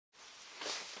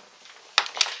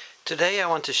Today I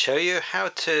want to show you how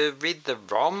to read the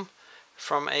ROM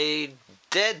from a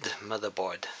dead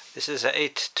motherboard. This is a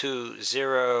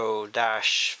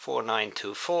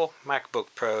 820-4924 MacBook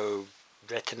Pro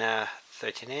Retina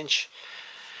 13-inch,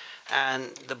 and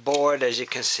the board, as you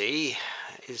can see,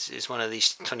 is one of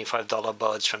these $25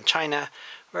 boards from China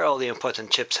where all the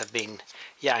important chips have been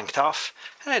yanked off,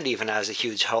 and it even has a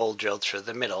huge hole drilled through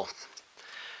the middle.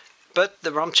 But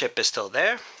the ROM chip is still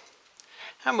there,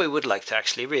 and we would like to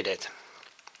actually read it.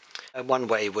 One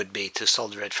way would be to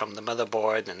solder it from the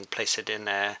motherboard and place it in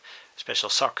a special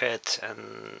socket,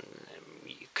 and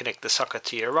you connect the socket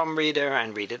to your ROM reader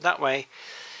and read it that way.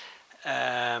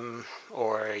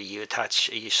 Or you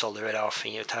solder it off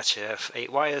and you attach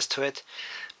 8 wires to it.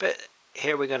 But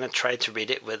here we're going to try to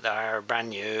read it with our brand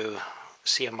new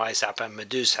CMIzapper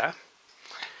Medusa.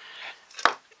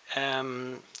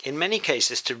 In many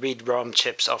cases, to read ROM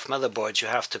chips off motherboards, you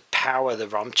have to power the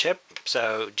ROM chip.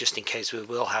 So just in case we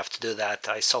will have to do that,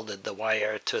 I soldered the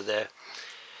wire to the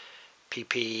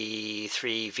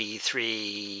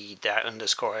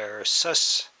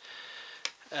PP3V3_sus,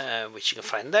 which you can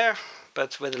find there.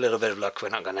 But with a little bit of luck, we're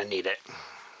not going to need it.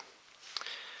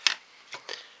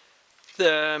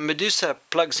 The Medusa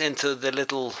plugs into the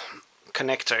little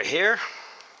connector here.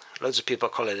 Loads of people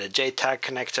call it a JTAG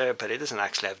connector, but it doesn't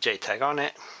actually have JTAG on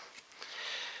it.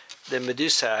 The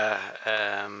Medusa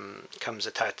comes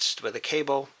attached with a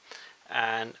cable,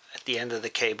 and at the end of the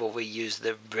cable we use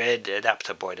the red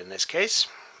adapter board in this case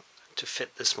to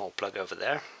fit the small plug over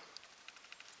there.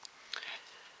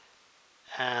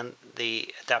 And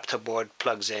the adapter board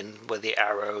plugs in with the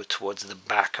arrow towards the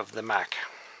back of the Mac.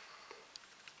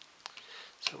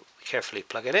 So carefully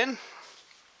plug it in.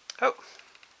 Oh!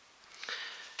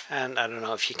 And I don't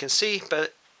know if you can see,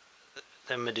 but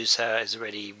the Medusa is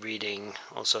already reading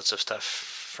all sorts of stuff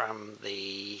from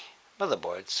the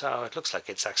motherboard, so it looks like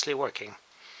it's actually working.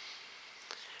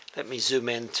 Let me zoom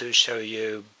in to show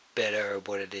you better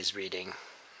what it is reading.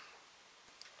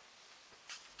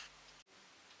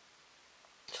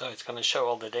 So it's going to show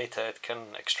all the data it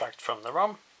can extract from the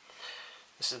ROM.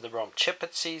 This is the ROM chip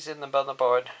it sees in the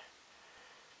motherboard,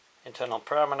 internal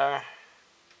parameter,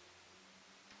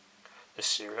 the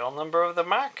serial number of the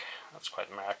Mac, that's quite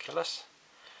miraculous.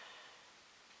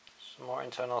 Some more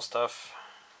internal stuff.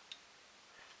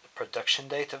 The production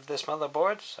date of this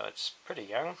motherboard, so it's pretty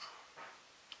young.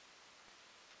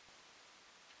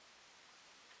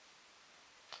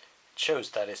 It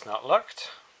shows that it's not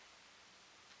locked.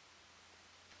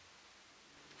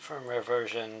 Firmware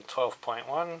version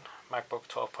 12.1, MacBook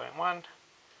 12.1.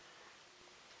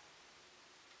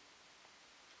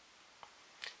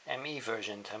 ME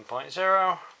version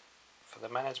 10.0 for the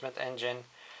management engine.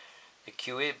 The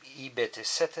QE bit is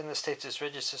set in the status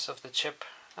registers of the chip,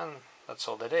 and that's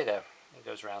all the data. It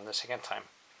goes around the second time.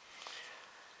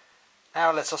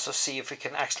 Now let's also see if we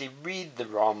can actually read the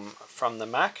ROM from the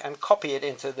Mac and copy it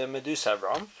into the Medusa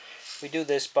ROM. We do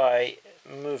this by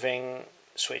moving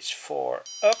switch 4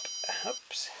 up.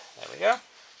 Oops, there we go.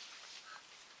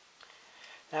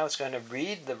 Now it's going to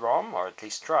read the ROM, or at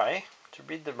least try to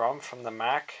read the ROM from the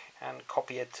Mac and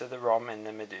copy it to the ROM in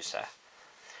the Medusa.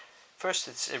 First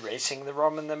it's erasing the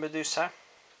ROM in the Medusa.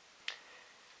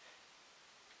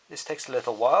 This takes a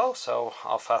little while, so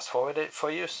I'll fast forward it for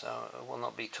you so it will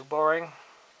not be too boring.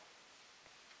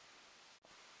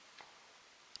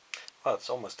 Well, it's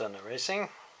almost done erasing.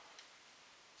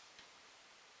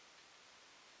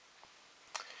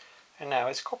 And now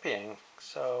it's copying,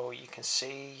 so you can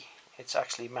see it's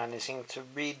actually managing to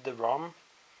read the ROM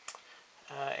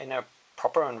in a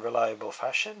proper and reliable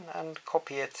fashion and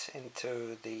copy it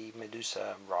into the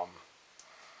Medusa ROM.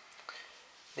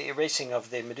 The erasing of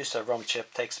the Medusa ROM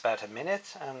chip takes about a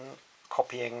minute, and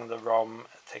copying the ROM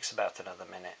takes about another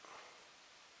minute.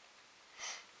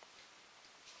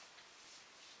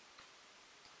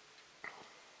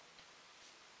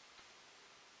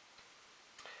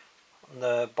 On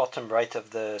the bottom right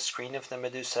of the screen of the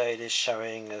Medusa, it is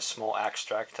showing a small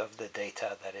extract of the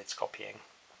data that it's copying.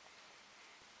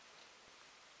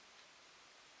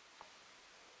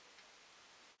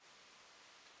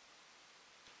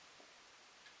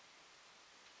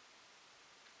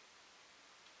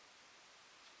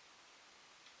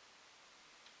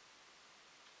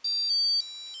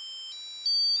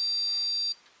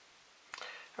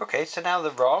 Okay, so now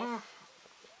the ROM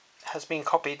has been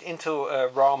copied into a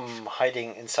ROM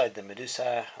hiding inside the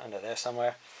Medusa, under there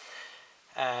somewhere,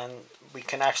 and we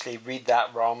can actually read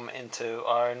that ROM into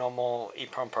our normal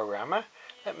EEPROM programmer.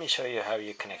 Let me show you how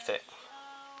you connect it.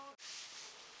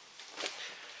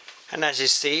 And as you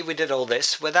see, we did all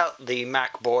this without the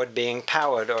Mac board being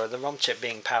powered, or the ROM chip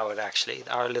being powered actually.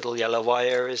 Our little yellow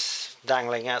wire is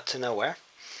dangling out to nowhere.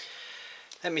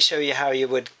 Let me show you how you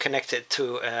would connect it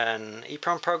to an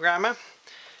EEPROM programmer.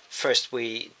 First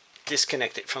we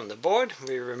disconnect it from the board,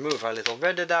 we remove our little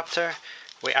red adapter,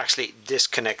 we actually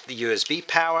disconnect the USB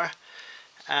power,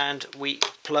 and we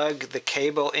plug the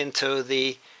cable into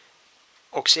the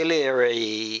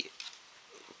auxiliary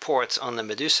ports on the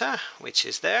Medusa, which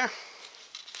is there,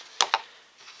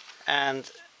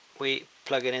 and we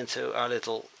plug it into our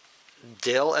little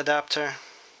DIL adapter,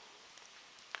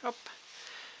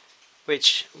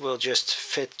 which will just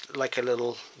fit like a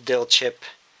little DIL chip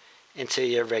into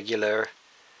your regular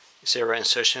 0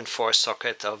 insertion 4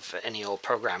 socket of any old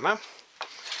programmer.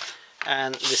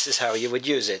 And this is how you would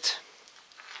use it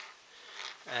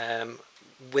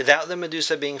without the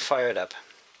Medusa being fired up,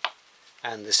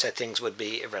 and the settings would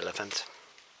be irrelevant.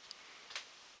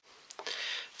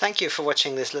 Thank you for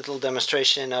watching this little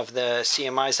demonstration of the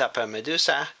CMIzapper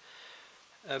Medusa,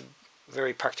 a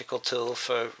very practical tool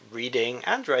for reading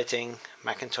and writing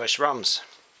Macintosh ROMs.